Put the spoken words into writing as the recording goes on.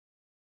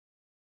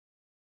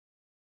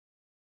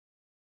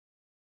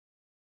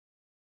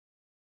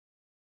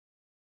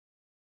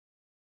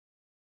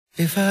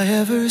If I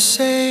ever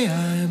say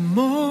I'm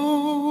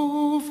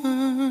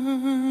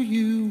over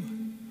you,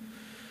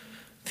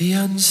 the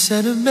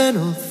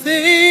unsentimental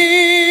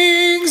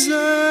things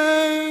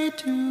I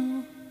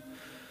do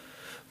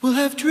will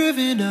have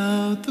driven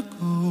out the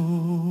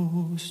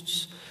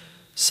ghosts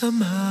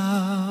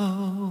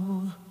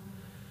somehow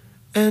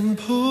and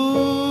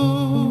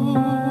pulled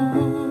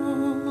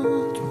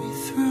me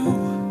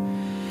through.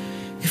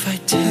 If I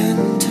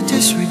tend to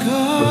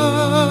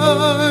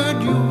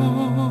disregard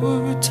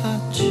your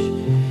touch,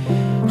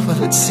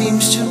 well, it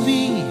seems to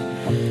me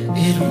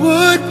it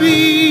would be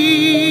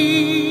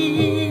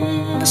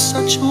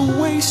such a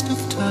waste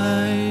of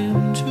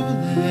time to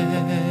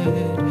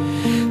let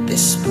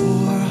this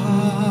poor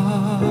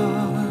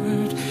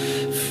heart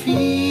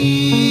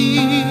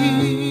feel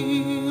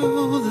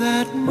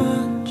that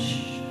much.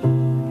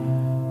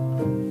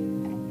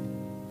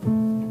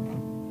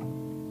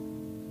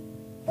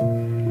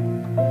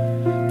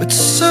 But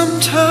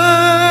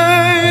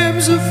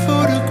sometimes a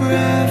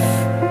photograph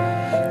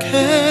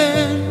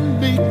can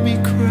make me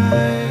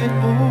cry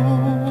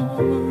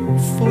or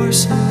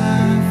force a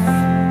laugh,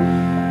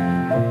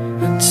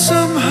 and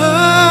somehow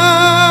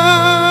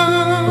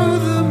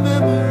the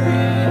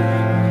memory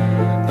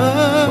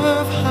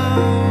of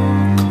how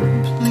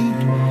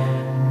complete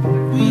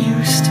we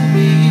used to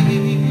be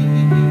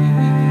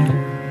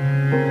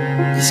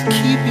is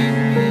keeping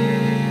me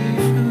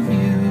from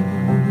you.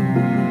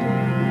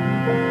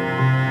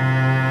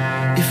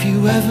 If you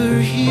ever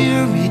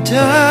hear me doubt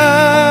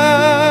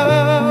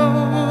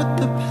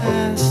the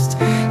past,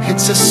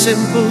 it's a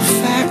simple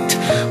fact: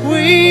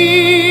 we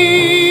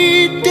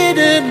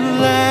didn't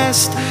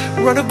last.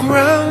 Run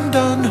aground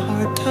on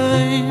hard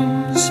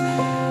times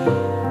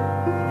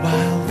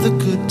while the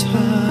good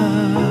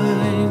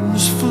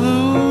times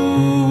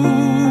flew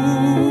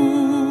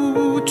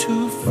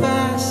too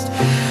fast.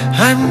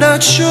 I'm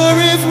not sure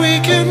if we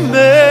can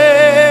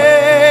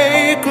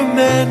make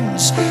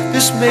amends.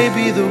 This may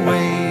be the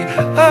way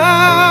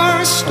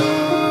our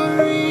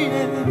story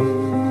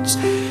ends,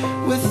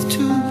 with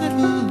too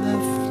little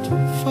left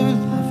for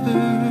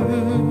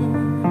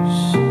lovers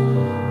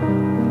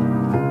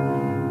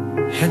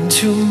and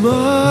too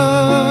much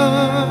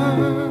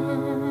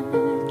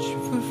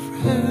for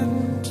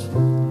friends.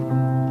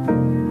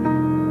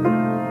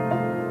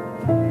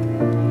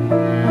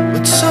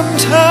 But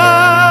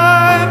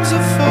sometimes a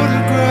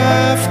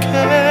photograph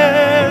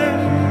can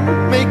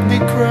make me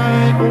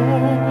cry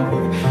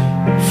or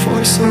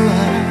force a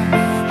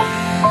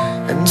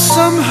laugh, and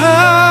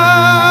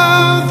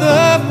somehow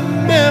the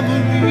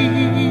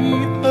memory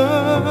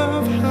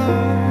of how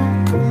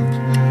complete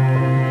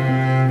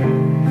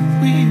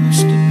we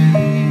used to be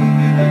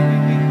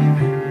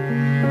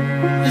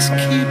is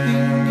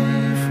keeping me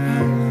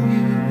from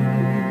you.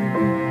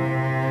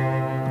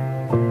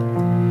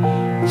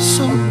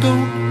 So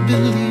don't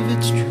believe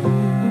it's true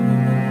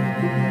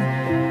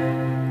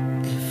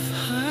if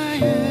I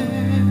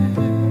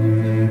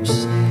ever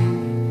say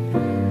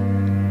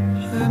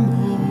I'm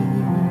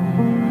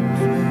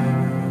over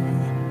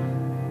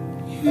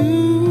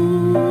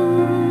you.